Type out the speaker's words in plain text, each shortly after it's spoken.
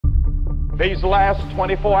These last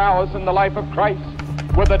 24 hours in the life of Christ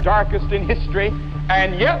were the darkest in history,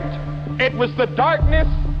 and yet it was the darkness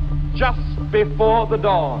just before the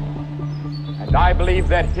dawn. And I believe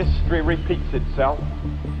that history repeats itself.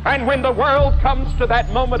 And when the world comes to that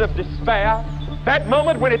moment of despair, that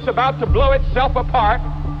moment when it's about to blow itself apart,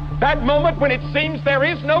 that moment when it seems there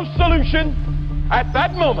is no solution, at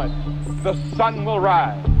that moment the sun will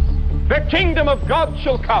rise. The kingdom of God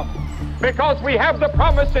shall come, because we have the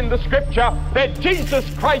promise in the scripture that Jesus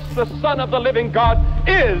Christ, the Son of the living God,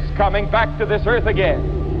 is coming back to this earth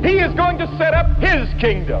again. He is going to set up his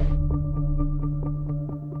kingdom.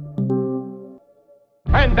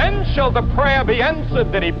 And then shall the prayer be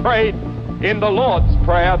answered that he prayed in the Lord's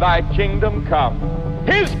Prayer, thy kingdom come.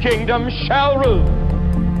 His kingdom shall rule.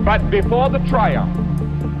 But before the triumph,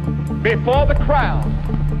 before the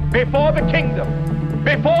crown, before the kingdom,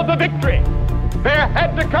 before the victory, there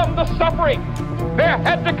had to come the suffering. There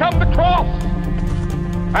had to come the cross.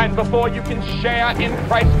 And before you can share in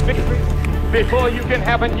Christ's victory, before you can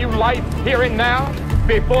have a new life here and now,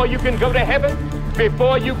 before you can go to heaven,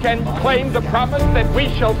 before you can claim the promise that we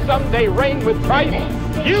shall someday reign with Christ,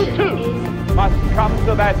 you too must come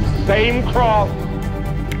to that same cross.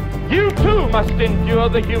 You too must endure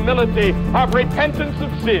the humility of repentance of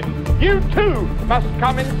sin. You too must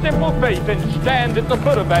come in simple faith and stand at the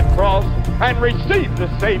foot of that cross and receive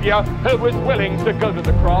the Savior who was willing to go to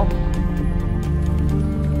the cross.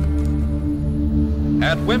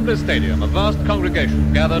 At Wembley Stadium, a vast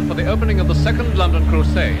congregation gathered for the opening of the Second London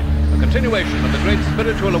Crusade, a continuation of the great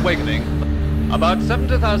spiritual awakening. About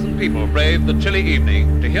 70,000 people braved the chilly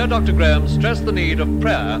evening to hear Dr. Graham stress the need of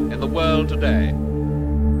prayer in the world today.